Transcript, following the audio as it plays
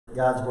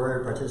God's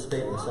Word,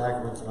 participate in the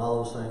sacraments and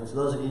all those things.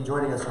 Those of you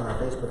joining us on our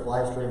Facebook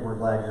live stream, we're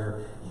glad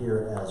you're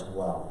here as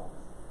well.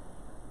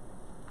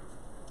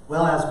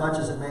 Well, as much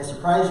as it may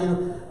surprise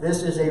you,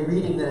 this is a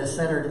reading that is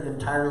centered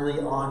entirely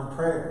on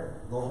prayer.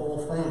 The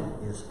whole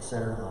thing is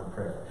centered on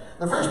prayer.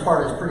 The first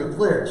part is pretty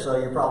clear, so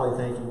you're probably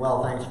thinking,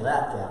 well, thanks for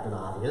that, Captain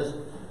Obvious,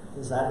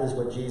 because that is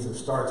what Jesus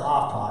starts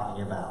off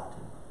talking about.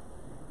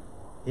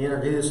 He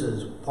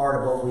introduces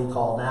part of what we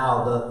call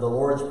now the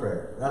Lord's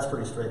Prayer. That's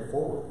pretty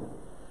straightforward.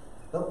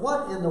 But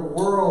what in the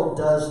world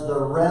does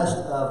the rest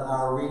of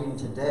our reading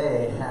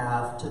today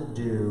have to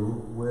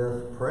do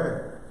with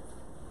prayer?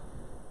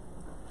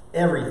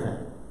 Everything,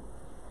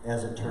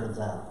 as it turns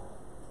out.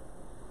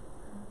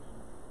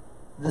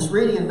 This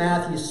reading in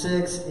Matthew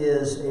 6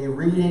 is a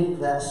reading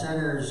that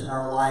centers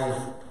our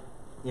life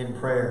in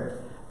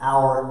prayer,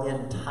 our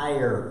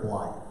entire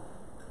life.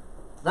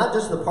 Not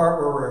just the part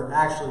where we're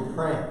actually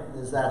praying,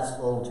 because that's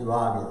a little too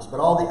obvious, but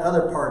all the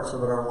other parts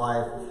of our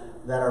life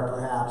that are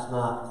perhaps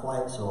not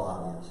quite so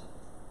obvious.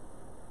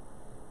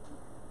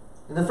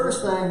 And the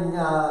first thing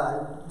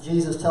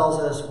Jesus tells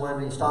us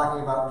when he's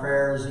talking about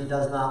prayer is he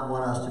does not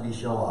want us to be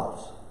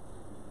show-offs.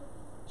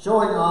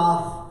 Showing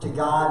off to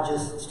God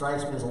just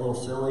strikes me as a little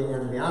silly,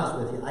 and to be honest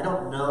with you, I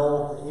don't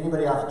know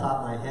anybody off the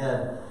top of my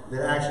head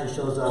that actually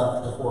shows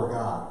up before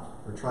God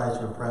or tries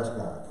to impress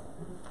God.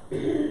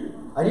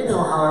 I do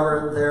know,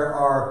 however, there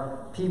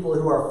are people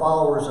who are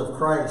followers of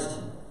Christ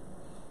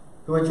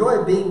who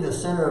enjoy being the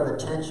center of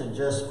attention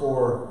just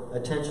for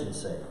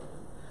attention's sake.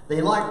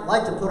 They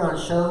like to put on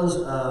shows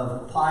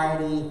of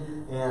piety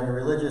and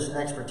religious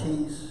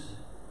expertise.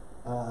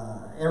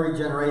 Every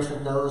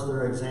generation knows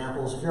their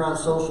examples. If you're on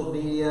social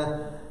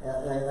media,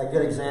 a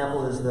good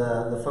example is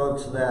the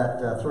folks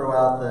that throw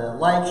out the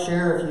like,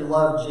 share if you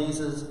love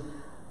Jesus,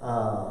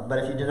 but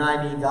if you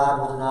deny me, God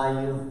will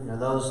deny you. You know,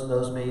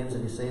 those memes,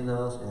 have you seen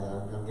those?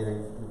 Yeah, I'm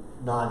getting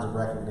nods of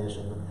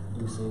recognition.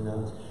 You've seen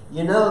those.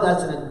 You know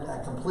that's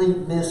a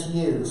complete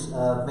misuse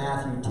of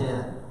Matthew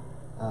 10,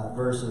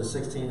 verses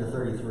 16 to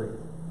 33.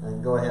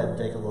 And go ahead and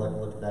take a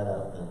look that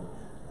up, and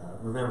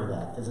remember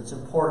that, because it's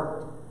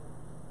important.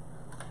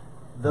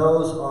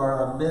 Those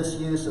are a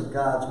misuse of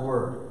God's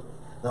Word.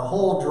 The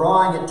whole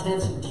drawing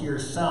attention to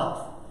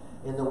yourself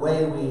in the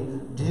way we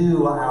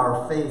do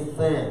our faith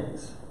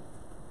things,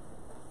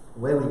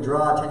 the way we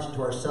draw attention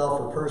to ourselves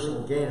for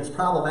personal gain, is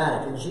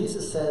problematic. And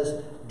Jesus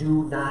says,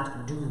 do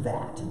not do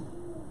that.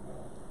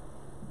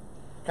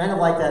 Kind of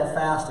like that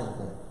fasting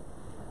thing.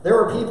 There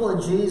were people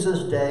in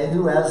Jesus' day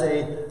who, as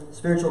a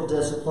spiritual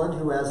discipline,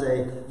 who, as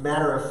a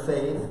matter of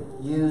faith,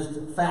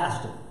 used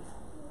fasting.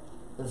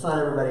 It's not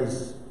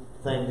everybody's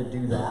thing to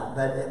do that,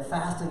 but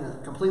fasting is a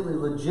completely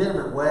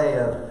legitimate way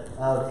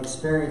of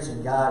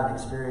experiencing God and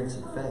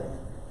experiencing faith.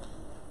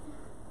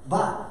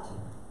 But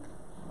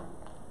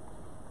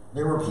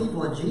there were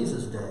people in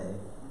Jesus' day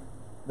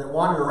that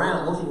wandered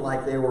around looking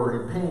like they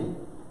were in pain.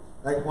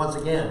 Like, once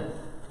again,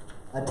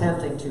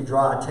 attempting to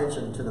draw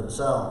attention to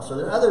themselves so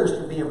that others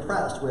can be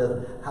impressed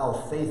with how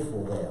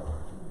faithful they are.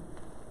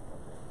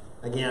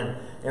 Again,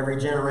 every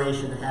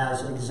generation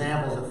has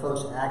examples of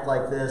folks who act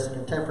like this. A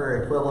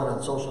contemporary equivalent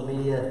on social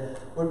media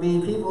would be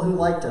people who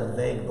like to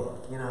vague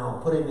book,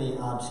 putting the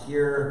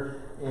obscure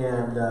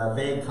and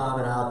vague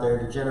comment out there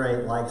to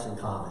generate likes and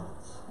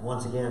comments.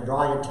 Once again,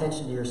 drawing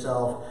attention to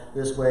yourself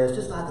this way is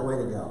just not the way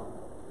to go.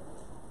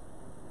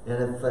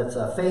 And if it's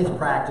a faith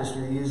practice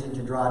you're using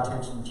to draw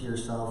attention to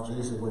yourself,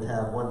 Jesus would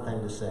have one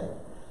thing to say: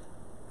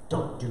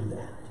 don't do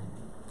that.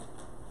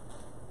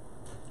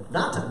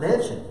 Not to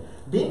mention,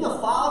 being a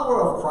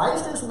follower of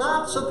Christ is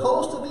not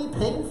supposed to be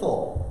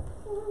painful.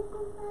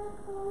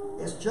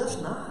 It's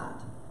just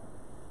not.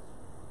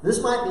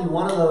 This might be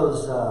one of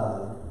those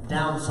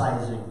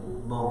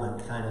downsizing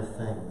moment kind of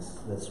things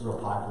that's real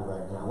popular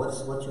right now.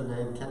 What's your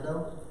name,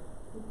 Kendo?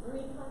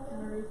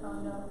 Marie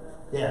Kondo.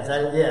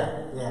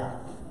 Yeah.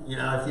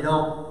 If you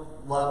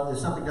don't love, if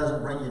something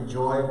doesn't bring you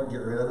joy,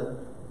 get rid of it.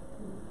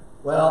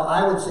 Well,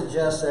 I would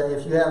suggest that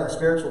if you have a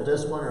spiritual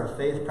discipline or a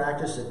faith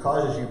practice that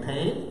causes you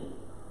pain,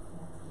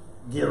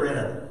 get rid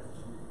of it.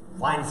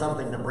 Find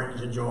something that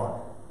brings you joy.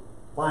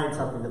 Find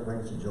something that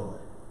brings you joy.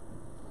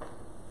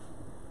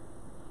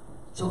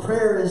 So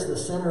prayer is the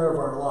center of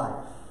our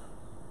life.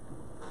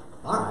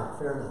 All right,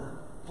 fair enough.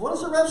 What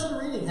does the rest of the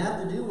reading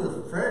have to do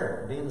with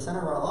prayer being the center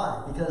of our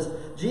life? Because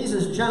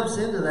Jesus jumps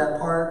into that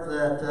part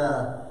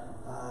that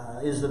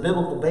is the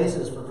biblical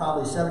basis for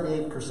probably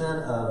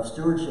 78% of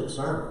stewardship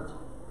sermons.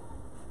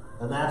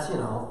 And that's,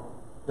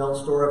 don't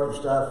store up your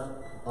stuff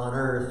on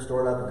earth,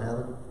 store it up in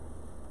heaven.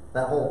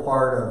 That whole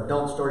part of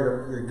don't store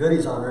your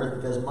goodies on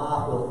earth because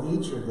moth will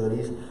eat your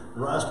goodies,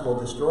 rust will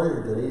destroy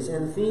your goodies,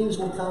 and thieves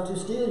will come to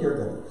steal your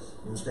goodies.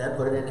 Instead,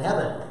 put it in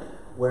heaven,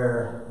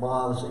 where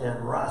moths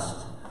and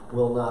rust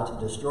will not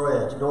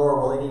destroy it,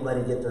 nor will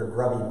anybody get their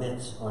grubby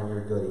mitts on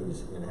your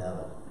goodies in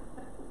heaven.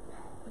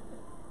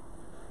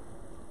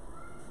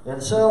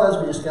 And so, as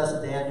we discussed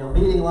at the annual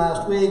meeting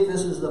last week,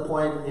 this is the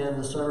point in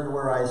the sermon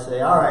where I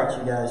say, all right,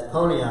 you guys,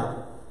 pony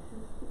up.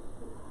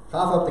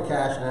 Cough up the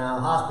cash now.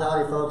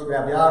 Hospitality folks,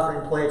 grab the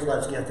offering plates.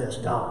 Let's get this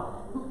done.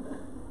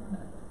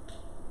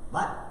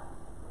 But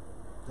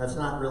that's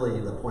not really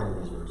the point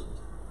of these verses.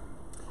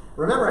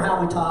 Remember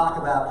how we talk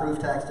about proof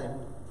texting?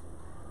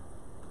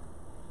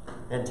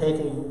 And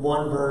taking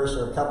one verse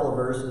or a couple of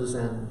verses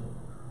and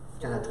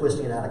kind of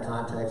twisting it out of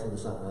context into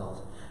something else.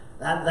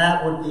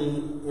 That would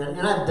be,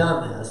 and I've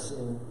done this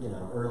in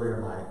earlier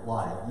in my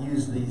life,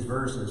 used these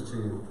verses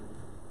to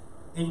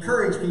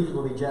encourage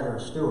people to be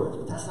generous stewards.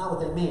 But that's not what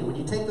they mean. When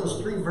you take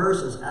those 3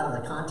 verses out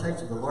of the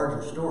context of the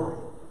larger story,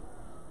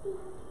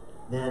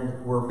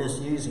 then we're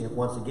misusing it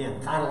once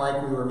again. Kind of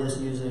like we were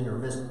misusing, or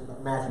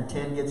Matthew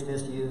 10 gets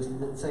misused.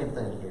 Same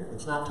thing here.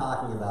 It's not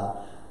talking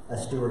about a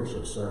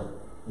stewardship sermon.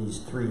 These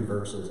 3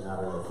 verses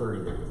out of the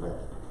 30 that we read.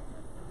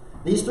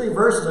 These 3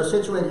 verses are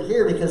situated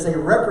here because they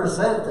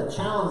represent the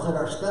challenge that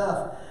our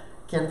stuff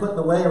can put in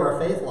the way of our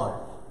faith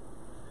life.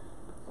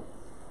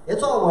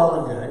 It's all well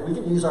and good. We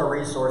can use our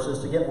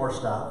resources to get more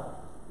stuff.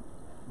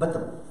 But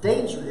the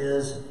danger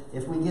is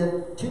if we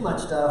get too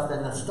much stuff,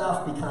 then the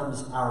stuff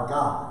becomes our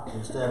God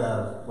instead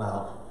of,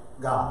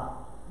 God.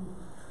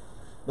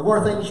 The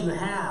more things you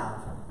have,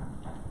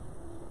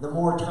 the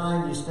more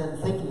time you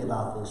spend thinking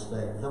about those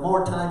things, the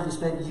more time you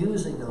spend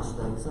using those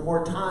things, the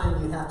more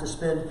time you have to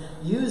spend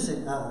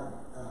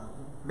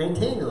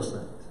maintaining those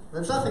things.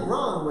 There's nothing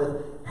wrong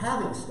with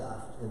having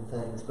stuff and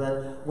things,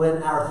 but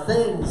when our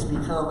things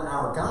become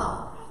our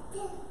God,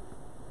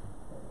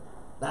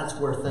 that's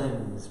where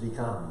things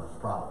become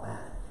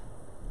problematic.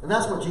 And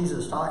that's what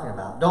Jesus is talking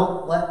about.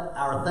 Don't let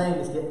our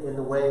things get in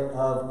the way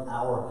of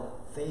our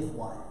faith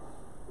life.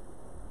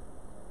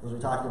 As we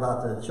talked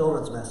about the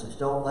children's message,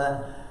 don't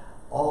let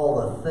all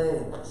the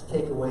things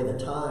take away the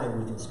time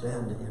we can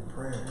spend in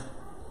prayer.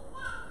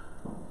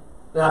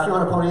 Now, if you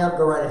want to pony up,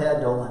 go right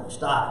ahead. Don't let me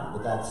stop you,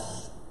 but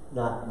that's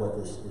not what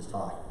this is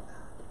talking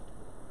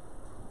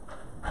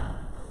about.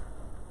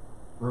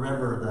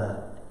 Remember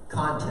the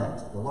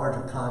context, the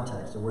larger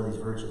context of where these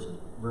verses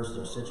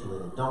are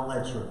situated. Don't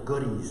let your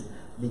goodies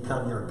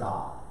become your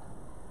God.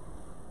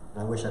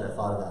 And I wish I'd have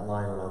thought of that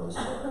line when I was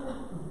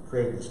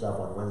creating the stuff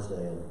on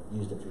Wednesday and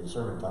used it for the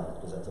sermon title,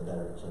 because that's a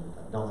better sermon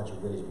title. Don't let your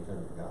goodies become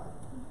your God.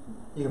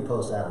 You can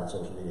post that on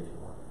social media if you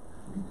want.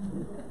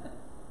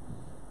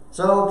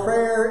 So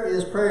prayer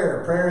is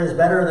prayer. Prayer is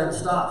better than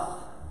stuff.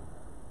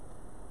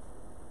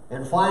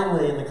 And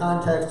finally, in the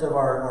context of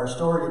our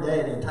story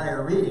today, the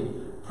entire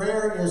reading,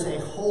 prayer is a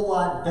whole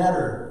lot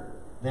better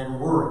than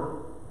worry.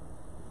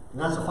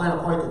 And that's the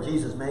final point that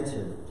Jesus makes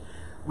here.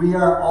 We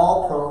are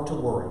all prone to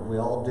worry. We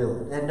all do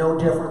it. And no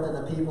different than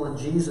the people in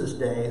Jesus'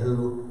 day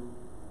who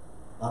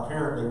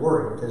apparently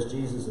worried, because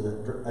Jesus is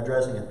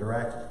addressing it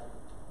directly.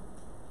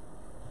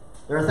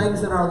 There are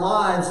things in our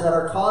lives that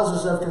are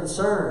causes of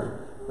concern.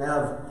 We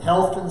have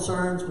health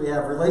concerns, we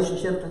have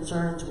relationship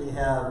concerns, we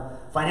have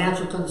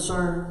financial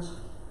concerns,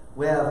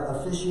 we have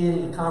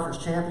officiating and conference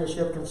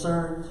championship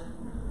concerns.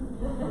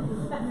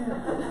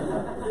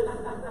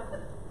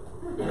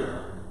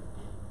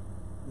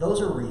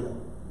 Those are real.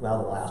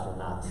 Well, the last one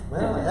not.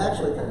 Well, it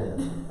actually kind of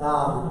is.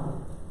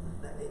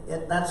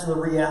 That's the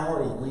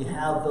reality. We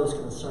have those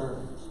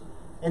concerns.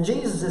 And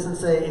Jesus isn't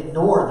saying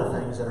ignore the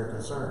things that are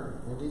concerning.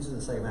 And Jesus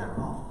isn't saying that at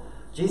all.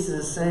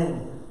 Jesus is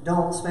saying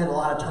don't spend a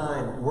lot of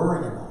time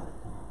worrying about it.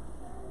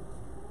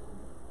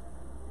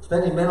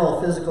 Spending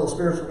mental, physical,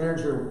 spiritual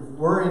energy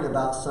worrying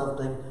about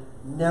something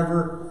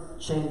never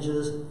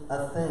changes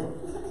a thing.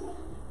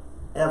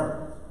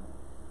 Ever.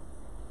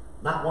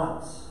 Not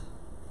once.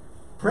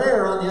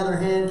 Prayer, on the other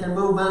hand, can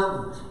move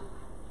mountains.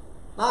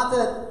 Not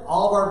that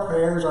all of our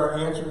prayers are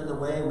answered in the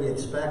way we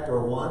expect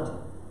or want,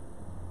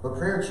 but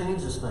prayer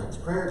changes things.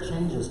 Prayer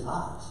changes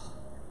us.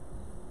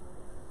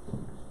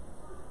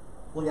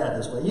 Look at it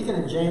this way. You can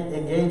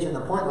engage in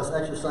the pointless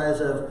exercise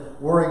of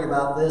worrying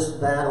about this,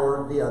 that,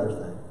 or the other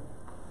thing.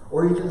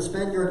 Or you can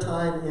spend your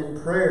time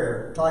in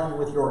prayer talking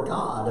with your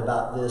God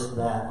about this,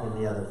 that, and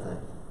the other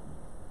thing.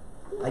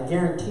 I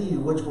guarantee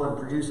you which one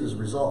produces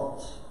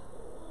results.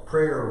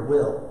 Prayer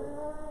will.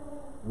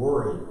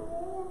 Worry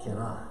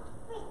cannot.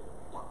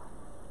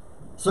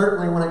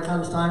 Certainly when it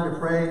comes time to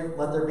pray,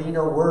 let there be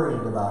no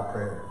worrying about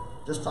prayer.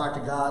 Just talk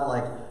to God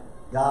like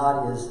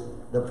God is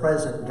the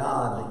present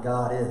God that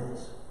God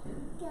is.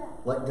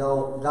 Let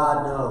God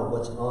know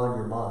what's on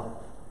your mind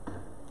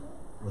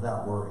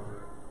without worry.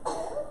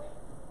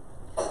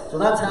 So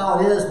that's how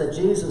it is that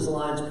Jesus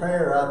lines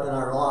prayer up in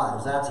our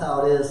lives. That's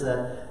how it is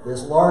that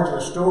this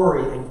larger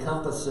story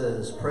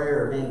encompasses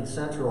prayer being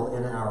central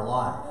in our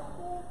life.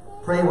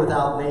 Pray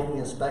without making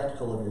a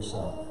spectacle of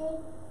yourself.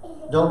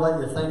 Don't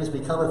let your things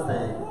become a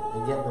thing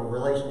and get in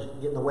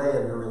the way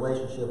of your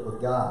relationship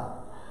with God.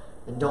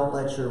 And don't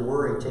let your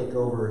worry take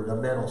over the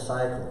mental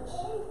cycles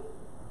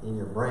in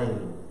your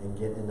brain and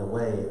get in the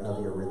way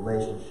of your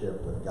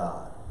relationship with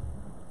God.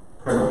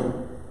 Pray,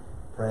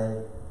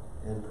 pray,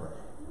 and pray.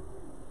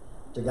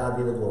 To God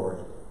be the glory.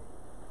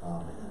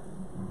 Amen.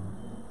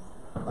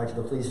 I'd like you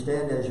to please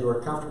stand as you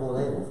are comfortable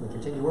and able and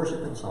continue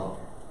worship in song.